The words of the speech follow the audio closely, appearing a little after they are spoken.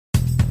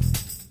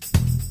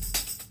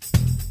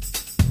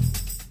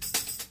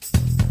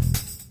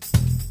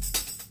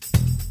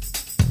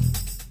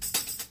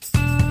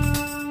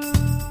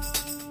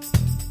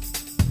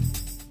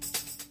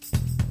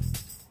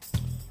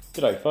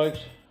G'day folks,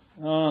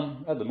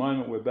 at the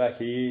moment we're back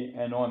here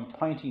and I'm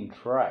painting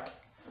track.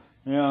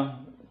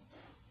 Now,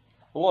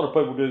 a lot of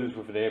people do this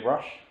with an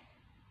airbrush.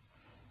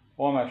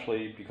 I'm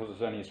actually, because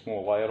it's only a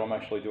small layout, I'm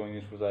actually doing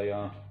this with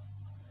a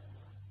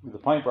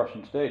paintbrush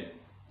instead.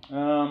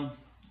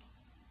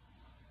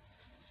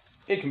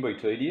 It can be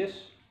tedious,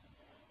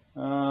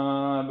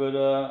 but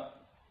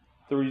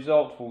the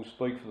results will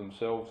speak for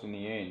themselves in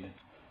the end.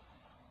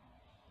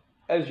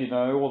 As you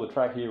know, all the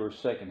track here is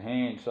second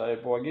hand, so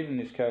by giving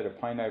this coat of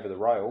paint over the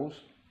rails,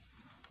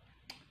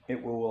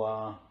 it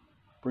will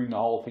bring the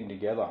whole thing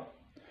together.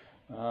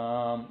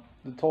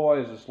 The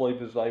tyres, the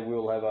sleepers, they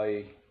will have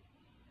a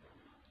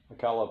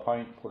colour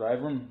paint put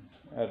over them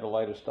at a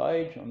later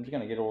stage. I'm just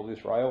going to get all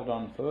this rail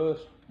done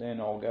first,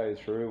 then I'll go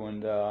through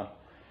and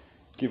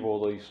give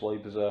all these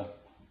sleepers a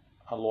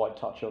light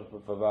touch up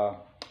of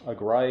a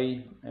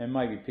grey, and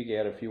maybe pick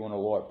out a few in a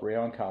light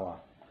brown colour.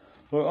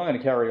 Look, I'm going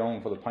to carry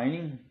on for the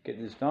painting, get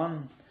this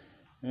done,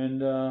 and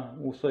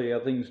we'll see how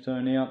things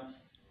turn out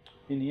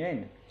in the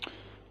end.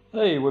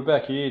 Hey, we're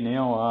back here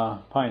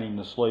now painting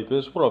the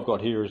sleepers. What I've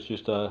got here is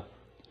just a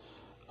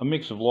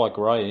mix of light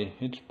grey.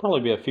 It's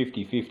probably about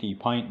 50-50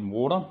 paint and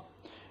water.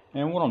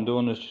 And what I'm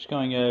doing is just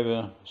going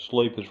over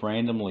sleepers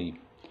randomly.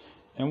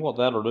 And what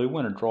that'll do,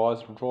 when it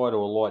dries, it'll dry to a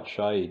light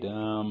shade.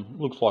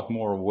 Looks like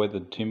more of a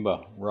weathered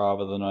timber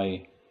rather than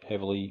a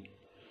heavily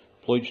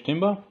bleached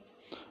timber.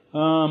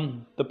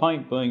 The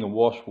paint being a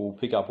wash will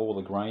pick up all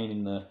the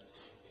grain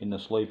in the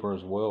sleeper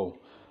as well.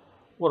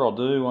 What I'll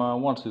do,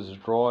 once this is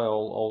dry,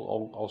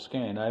 I'll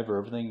scan over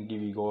everything and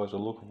give you guys a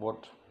look at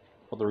what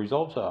the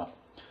results are.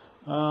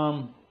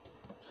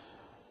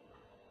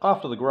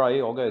 After the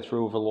grey, I'll go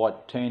through with a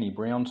light tanny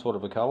brown sort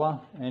of a colour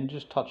and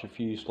just touch a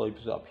few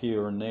sleepers up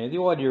here and there.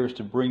 The idea is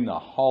to bring the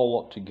whole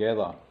lot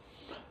together.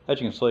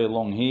 As you can see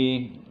along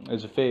here,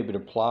 there's a fair bit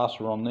of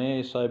plaster on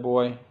there, so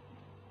by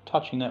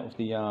touching that with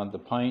the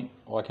paint,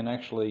 I can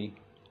actually,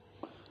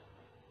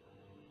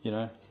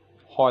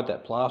 hide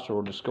that plaster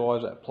or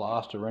disguise that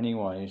plaster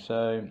anyway.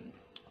 So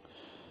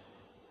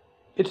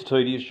it's a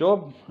tedious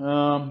job,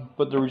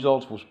 but the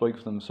results will speak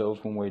for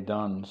themselves when we're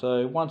done.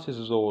 So once this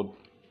is all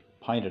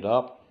painted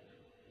up,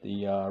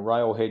 the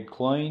rail head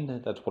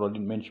cleaned, that's what I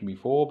didn't mention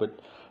before, but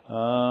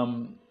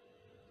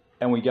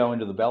and we go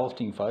into the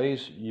ballasting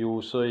phase,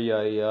 you'll see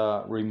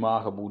a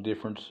remarkable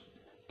difference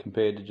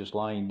compared to just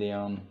laying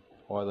down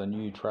either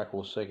new track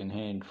or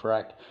second-hand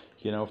track,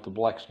 with the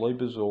black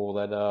sleepers or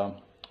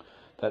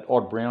that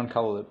odd brown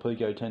colour that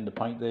Pico tend to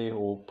paint there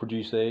or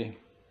produce their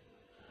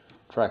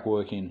track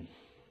work in.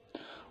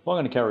 Well,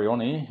 I'm going to carry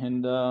on here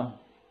and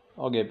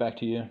I'll get back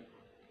to you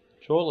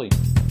shortly.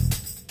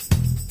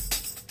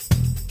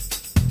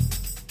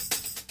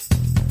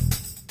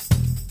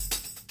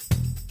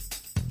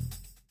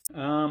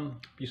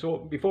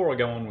 Before I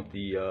go on with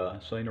the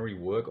scenery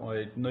work,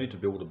 I need to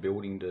build a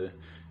building to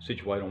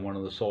situate on one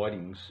of the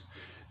sidings.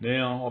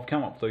 Now, I've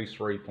come up with these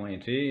three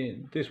plans here.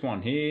 This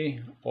one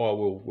here I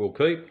will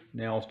keep.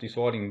 Now I was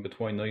deciding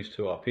between these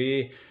two up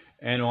here,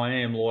 and I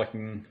am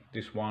liking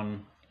this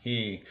one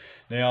here.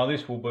 Now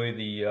this will be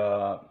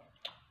the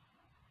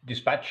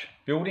dispatch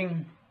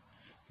building.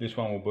 This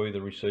one will be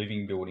the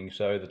receiving building.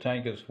 So the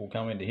tankers will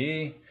come into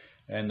here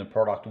and the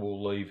product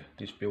will leave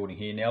this building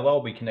here. Now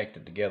they'll be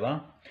connected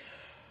together.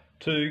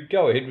 To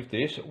go ahead with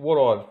this, what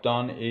I've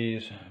done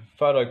is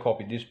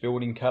photocopied this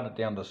building, cut it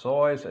down to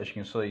size, as you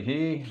can see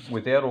here,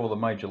 without all the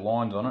major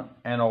lines on it,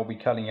 and I'll be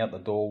cutting out the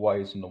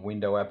doorways and the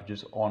window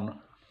apertures on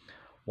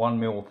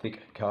 1mm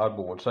thick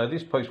cardboard. So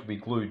this piece will be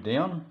glued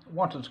down.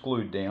 Once it's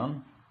glued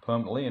down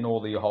permanently and all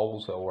the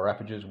holes or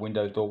apertures,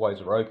 windows,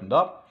 doorways are opened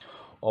up,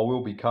 I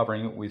will be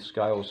covering it with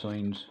Scale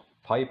Scenes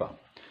paper.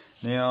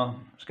 Now,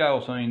 Scale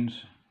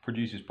Scenes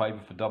produces paper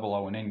for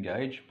 00 and N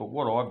gauge, but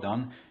what I've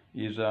done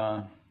is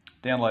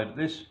downloaded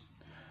this,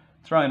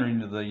 thrown it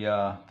into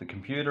the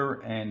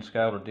computer and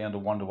scaled it down to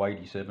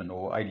 1:87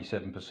 or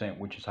 87%,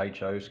 which is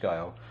HO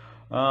scale.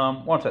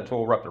 Once that's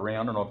all wrapped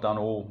around, and I've done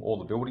all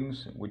the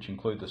buildings, which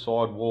include the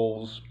side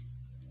walls,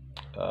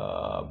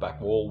 back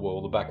wall,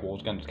 well the back wall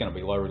is going to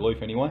be low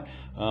relief anyway,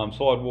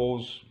 side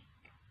walls,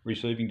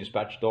 receiving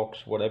dispatch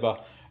docks, whatever,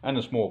 and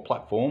the small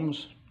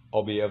platforms,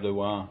 I'll be able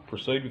to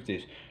proceed with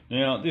this.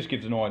 Now this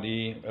gives an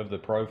idea of the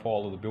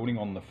profile of the building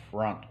on the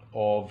front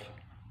of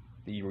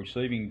the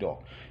receiving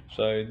dock.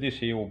 So this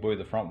here will be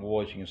the front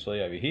wall, as you can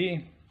see over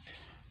here,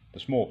 the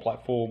small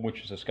platform,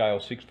 which is a scale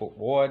 6 foot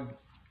wide,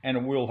 and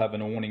it will have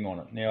an awning on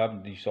it. Now I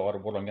haven't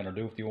decided what I'm going to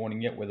do with the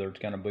awning yet, whether it's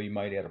going to be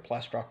made out of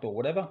plastruct or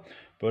whatever,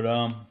 but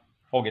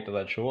I'll get to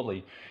that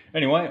shortly.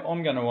 Anyway,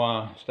 I'm going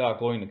to start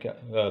gluing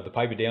the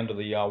paper down to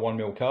the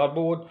 1mm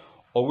cardboard.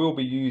 I will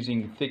be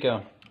using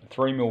thicker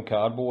 3mm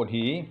cardboard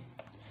here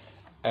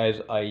as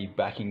a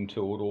backing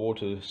to it, or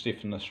to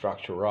stiffen the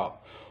structure up.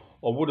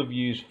 I would have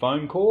used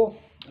foam core.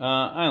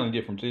 Only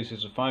difference is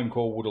the foam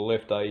core would have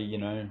left a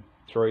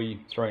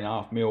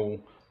 3.5mm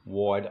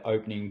wide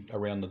opening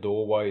around the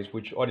doorways,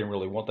 which I didn't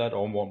really want that. I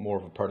want more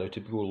of a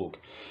prototypical look.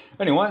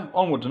 Anyway,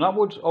 onwards and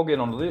upwards. I'll get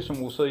onto this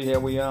and we'll see how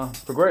we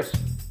progress.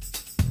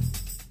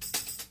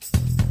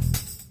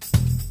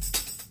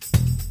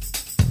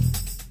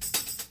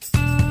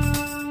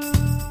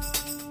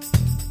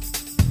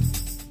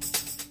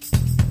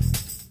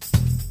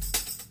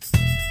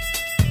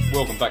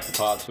 Welcome back to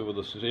part 2 of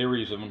the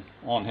series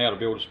on how to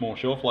build a small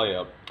shelf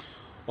layout.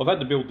 I've had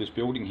to build this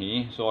building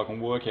here so I can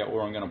work out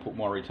where I'm going to put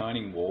my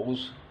retaining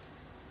walls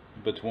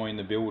between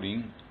the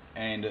building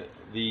and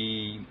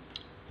the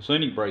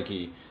scenic break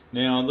here.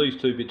 Now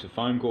these two bits of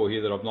foam core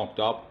here that I've knocked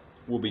up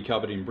will be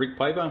covered in brick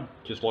paper,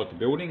 just like the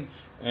building,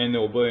 and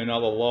there will be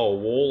another lower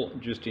wall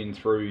just in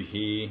through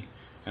here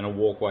and a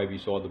walkway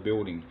beside the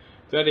building.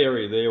 That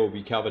area there will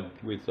be covered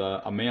with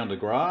a mound of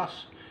grass,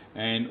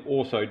 and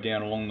also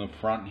down along the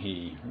front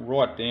here,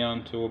 right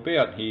down to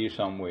about here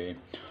somewhere.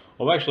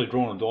 I've actually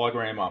drawn a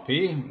diagram up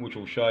here which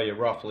will show you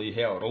roughly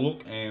how it'll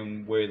look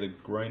and where the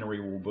greenery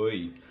will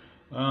be.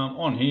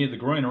 On here the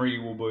greenery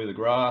will be the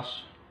grass.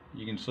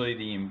 You can see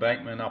the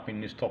embankment up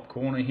in this top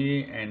corner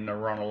here and the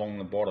run along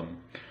the bottom.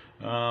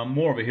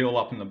 More of a hill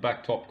up in the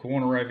back top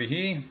corner over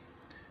here,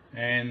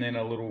 and then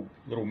a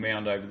little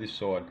mound over this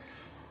side.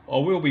 I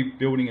will be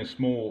building a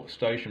small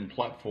station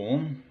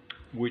platform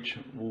which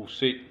will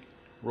sit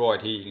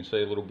right here. You can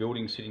see a little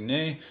building sitting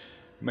there.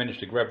 Managed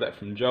to grab that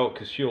from Joe at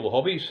Casula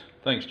Hobbies.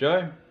 Thanks,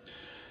 Joe.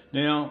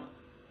 Now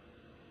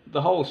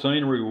the whole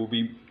scenery will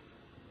be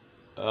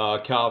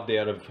carved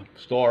out of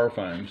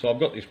styrofoam. So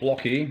I've got this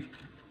block here.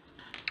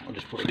 I'll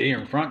just put it there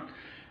in front,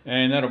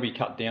 and that'll be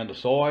cut down to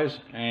size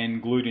and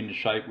glued into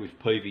shape with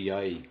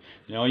PVA.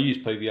 Now I use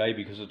PVA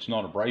because it's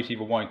not abrasive,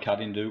 it won't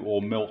cut into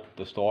or melt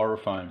the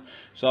styrofoam.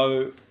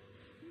 So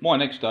my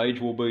next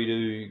stage will be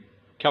to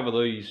cover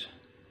these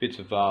bits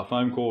of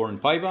foam core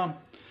and paper,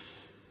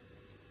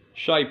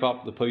 shape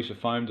up the piece of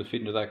foam to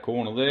fit into that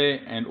corner there,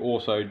 and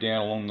also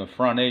down along the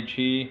front edge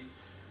here,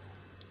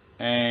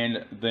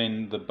 and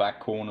then the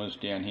back corners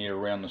down here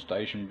around the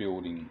station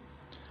building.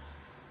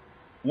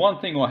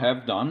 One thing I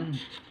have done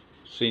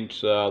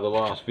since the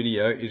last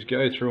video is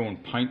go through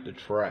and paint the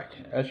track.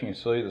 As you can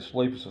see, the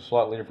sleepers are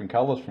slightly different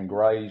colours, from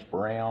greys,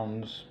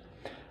 browns,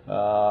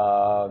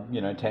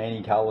 you know,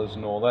 tanny colours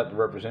and all that, to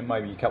represent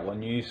maybe a couple of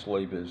new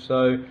sleepers.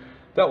 So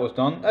that was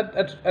done.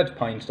 That's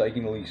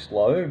painstakingly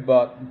slow,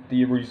 but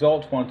the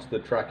results once the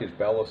track is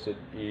ballasted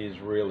is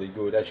really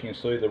good. As you can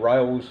see, the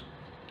rails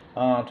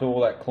aren't all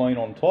that clean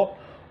on top.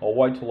 I'll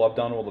wait till I've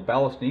done all the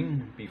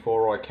ballasting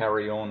before I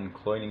carry on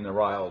cleaning the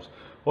rails.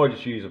 I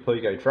just use a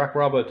Pico track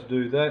rubber to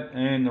do that,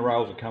 and the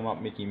rails will come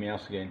up Mickey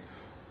Mouse again.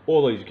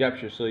 All these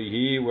gaps you see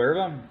here,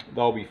 wherever,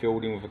 they'll be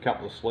filled in with a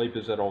couple of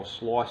sleepers that I'll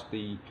slice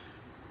the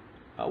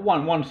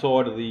one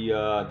side of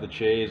the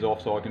chairs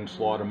off so I can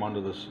slide them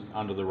under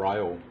the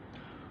rail.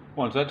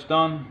 Once that's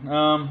done,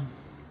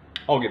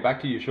 I'll get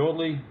back to you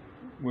shortly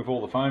with all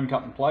the foam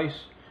cut in place,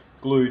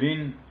 glued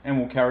in, and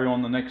we'll carry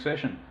on the next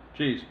session.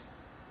 Cheers.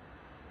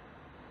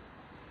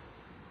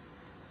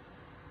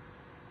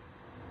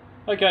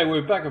 Okay,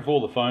 we're back with all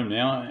the foam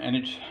now, and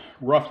it's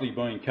roughly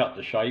being cut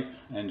to shape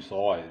and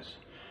size.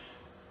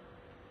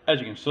 As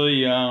you can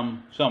see,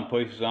 some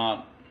pieces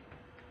aren't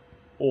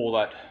all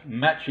that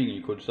matching,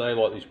 you could say,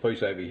 like this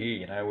piece over here,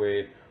 you know,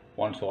 where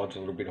one side's a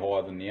little bit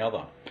higher than the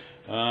other.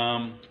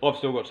 I've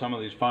still got some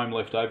of this foam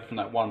left over from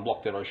that one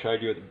block that I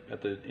showed you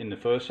in the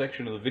first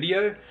section of the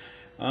video.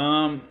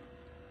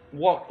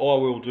 What I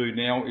will do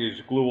now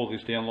is glue all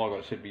this down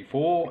like I said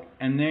before,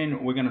 and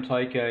then we're going to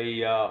take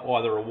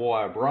either a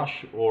wire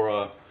brush or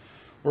a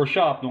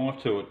sharp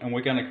knife to it, and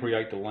we're going to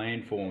create the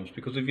landforms,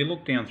 because if you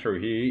look down through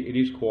here, it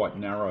is quite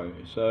narrow.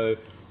 So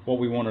what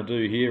we want to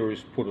do here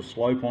is put a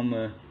slope on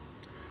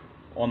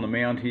the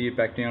mound here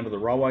back down to the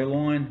railway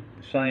line.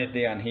 Same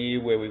down here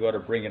where we've got to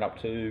bring it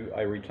up to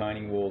a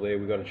retaining wall there,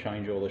 we've got to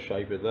change all the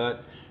shape of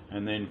that,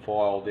 and then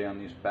file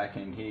down this back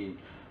end here.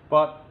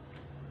 But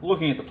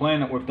looking at the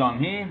plan that we've done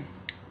here,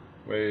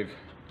 we've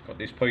got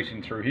this piece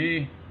in through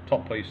here,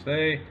 top piece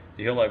there,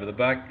 the hill over the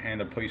back,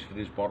 and a piece for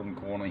this bottom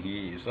corner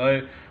here.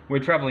 So we're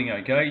travelling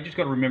okay. You just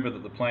got to remember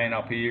that the plan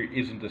up here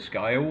isn't to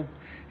scale,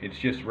 it's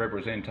just a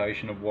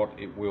representation of what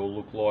it will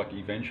look like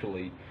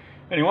eventually.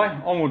 Anyway,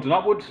 onwards and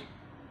upwards.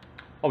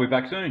 I'll be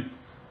back soon.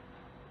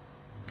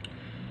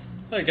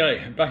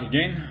 Okay, back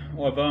again.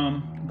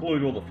 I've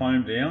glued all the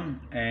foam down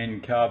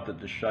and carved it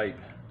to shape.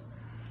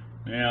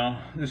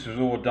 Now, this is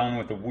all done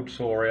with a wood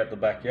saw out the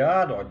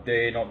backyard. I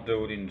dare not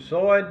do it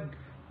inside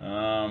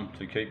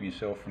to keep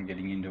myself from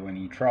getting into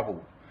any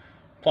trouble.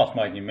 Plus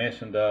making a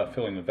mess and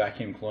filling the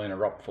vacuum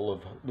cleaner up full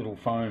of little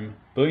foam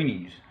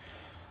beanies.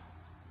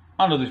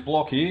 Under this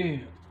block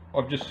here,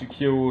 I've just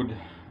secured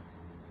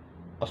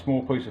a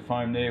small piece of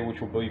foam there,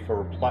 which will be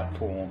for a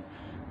platform.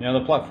 Now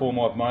the platform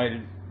I've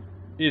made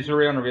is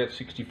around about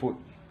 60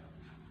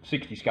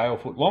 scale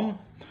foot long,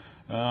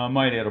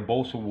 made out of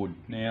balsa wood.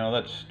 Now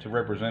that's to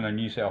represent a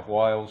New South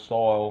Wales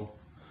style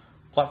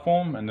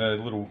platform, and the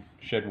little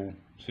shed will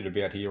sit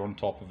about here on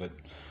top of it.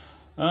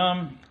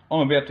 I'm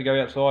about to go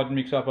outside and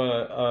mix up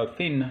a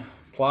thin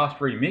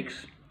plastery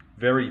mix,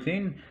 very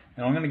thin,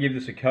 and I'm going to give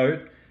this a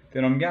coat.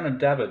 Then I'm going to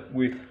dab it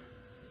with,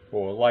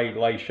 or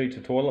lay sheets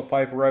of toilet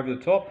paper over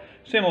the top,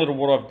 similar to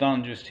what I've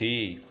done just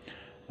here.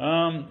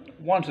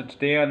 Once it's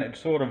down, it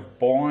sort of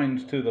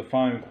binds to the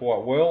foam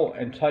quite well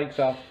and takes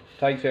out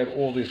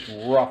all this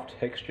rough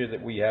texture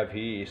that we have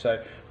here.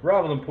 So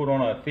rather than put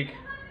on a thick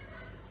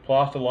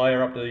plaster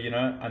layer up to, you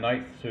know, an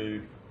 1/8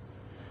 to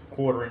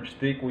 1/4 inch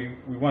thick, we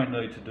won't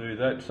need to do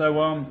that.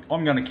 So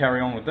I'm going to carry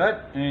on with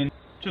that, and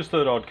just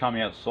thought I'd come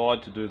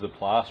outside to do the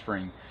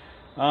plastering.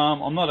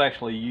 I'm not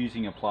actually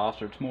using a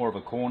plaster, it's more of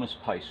a cornice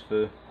paste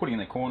for putting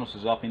the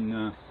cornices up in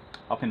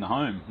the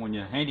home when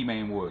you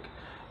handyman work.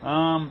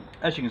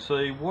 As you can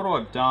see, what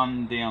I've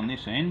done down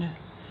this end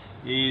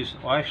is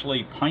I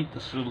actually paint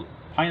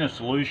a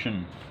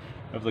solution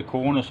of the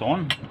cornice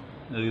on,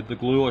 the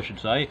glue I should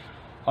say,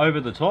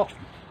 over the top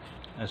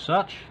as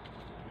such.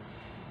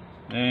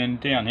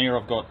 And down here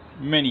I've got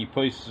many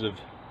pieces of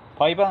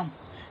paper.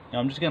 Now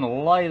I'm just going to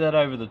lay that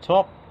over the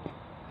top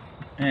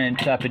and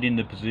tap it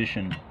into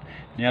position.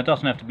 Now it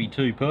doesn't have to be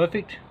too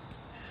perfect.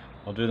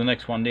 I'll do the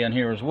next one down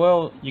here as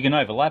well. You can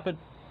overlap it.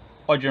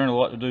 I generally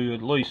like to do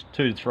at least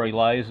 2 to 3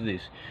 layers of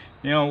this.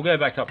 Now we'll go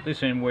back up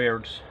this end where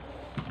it's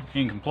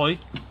incomplete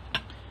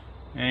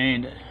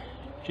and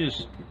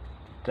just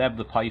dab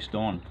the paste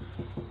on.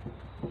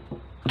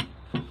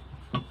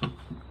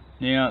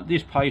 Now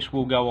this paste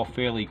will go off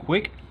fairly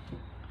quick.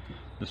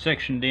 The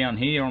section down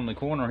here on the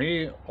corner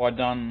here I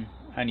done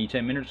only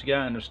 10 minutes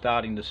ago and it's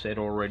starting to set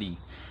already.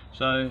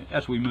 So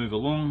as we move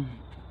along,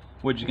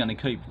 we're just going to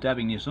keep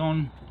dabbing this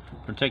on,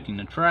 protecting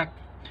the track.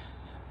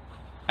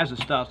 As it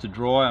starts to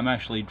dry, I'm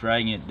actually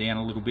dragging it down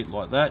a little bit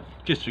like that,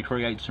 just to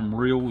create some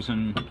rills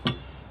and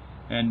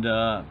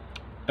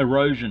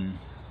erosion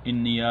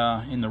in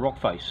the rock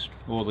face,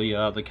 or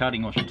the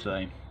cutting I should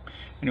say.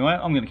 Anyway,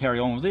 I'm going to carry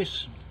on with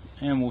this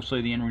and we'll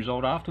see the end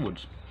result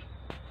afterwards.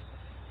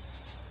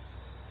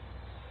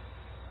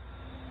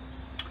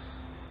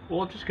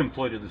 Well, I've just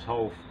completed this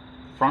whole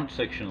front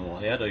section of the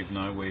layout, even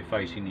though we're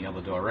facing the other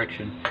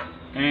direction.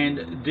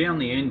 And down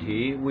the end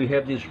here, we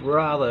have this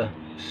rather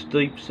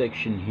steep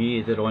section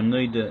here that I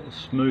need to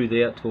smooth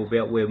out to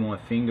about where my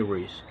finger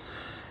is.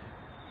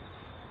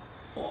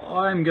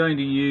 I'm going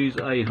to use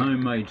a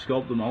homemade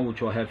sculptor mold,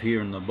 which I have here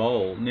in the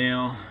bowl.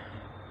 Now,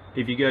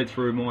 if you go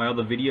through my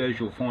other videos,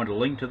 you'll find a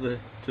link to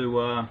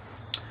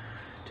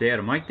how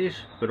to make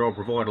this, but I'll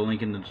provide a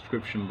link in the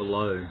description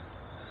below.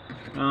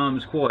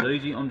 It's quite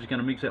easy. I'm just going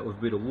to mix that with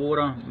a bit of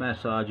water,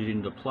 massage it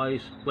into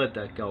place, let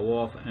that go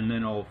off, and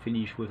then I'll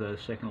finish with a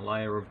second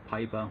layer of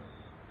paper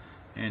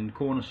and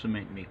cornice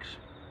cement mix.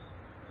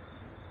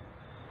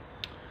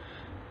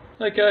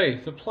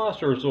 Okay, the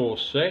plaster is all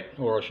set,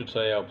 or I should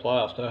say our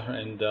plaster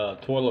and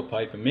toilet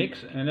paper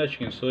mix, and as you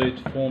can see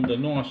it's formed a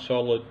nice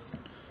solid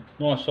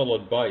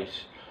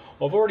base.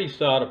 I've already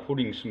started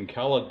putting some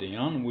colour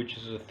down, which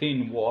is a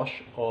thin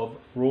wash of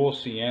raw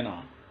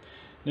sienna.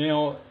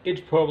 Now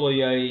it's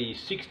probably a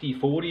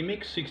 60-40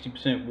 mix,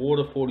 60%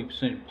 water,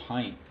 40%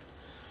 paint.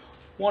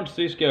 Once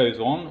this goes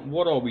on,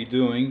 what I'll be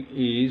doing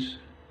is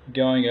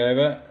going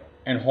over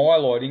and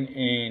highlighting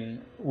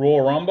in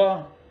raw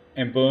umber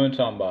and burnt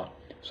umber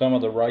some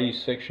of the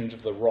raised sections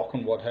of the rock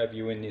and what have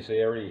you in this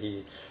area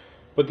here.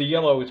 But the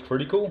yellow is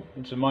critical.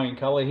 It's the main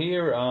colour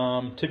here,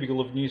 typical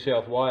of New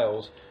South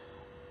Wales.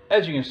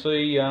 As you can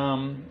see,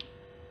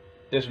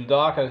 there's some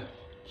darker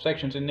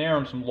sections in there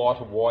and some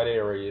lighter white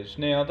areas.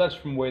 Now that's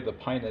from where the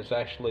paint is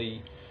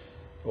actually,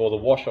 or the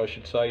wash I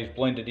should say, is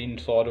blended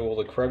inside all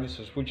the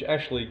crevices, which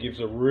actually gives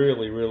a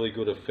really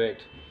good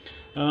effect.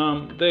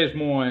 There's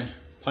my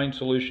paint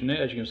solution there.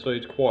 As you can see,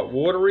 it's quite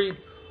watery.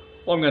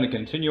 I'm going to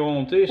continue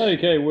on with this.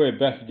 Okay, we're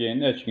back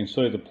again. As you can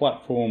see, the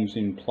platform's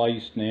in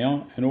place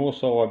now, and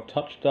also I've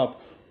touched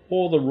up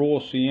all the raw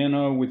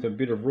sienna with a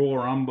bit of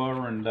raw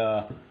umber and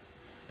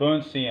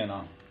burnt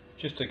sienna,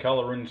 just to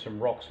colour in some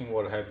rocks and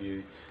what have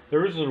you.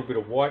 There is a little bit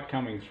of white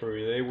coming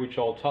through there, which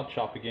I'll touch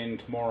up again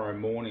tomorrow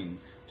morning.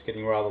 It's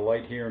getting rather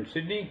late here in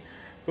Sydney,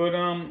 but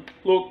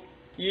look,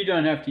 you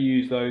don't have to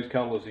use those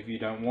colours if you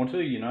don't want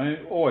to, you know.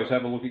 Always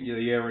have a look at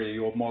the area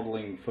you're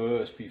modelling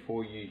first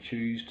before you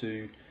choose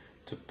to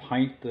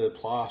paint the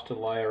plaster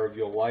layer of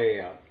your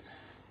layout.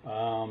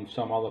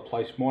 Some other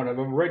place might have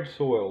a red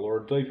soil or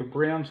a deeper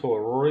brown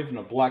soil or even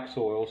a black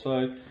soil,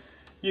 so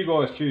you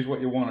guys choose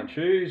what you want to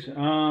choose.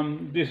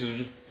 This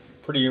is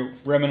pretty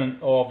remnant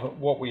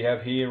of what we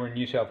have here in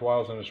New South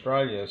Wales and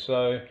Australia,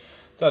 so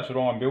that's what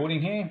I'm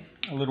building here,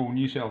 a little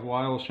New South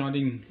Wales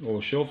shunting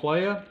or shelf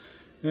layout,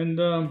 and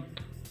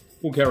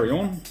we'll carry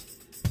on.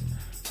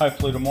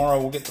 Hopefully tomorrow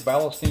we'll get the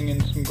ballasting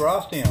and some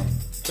grass down.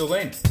 Till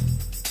then.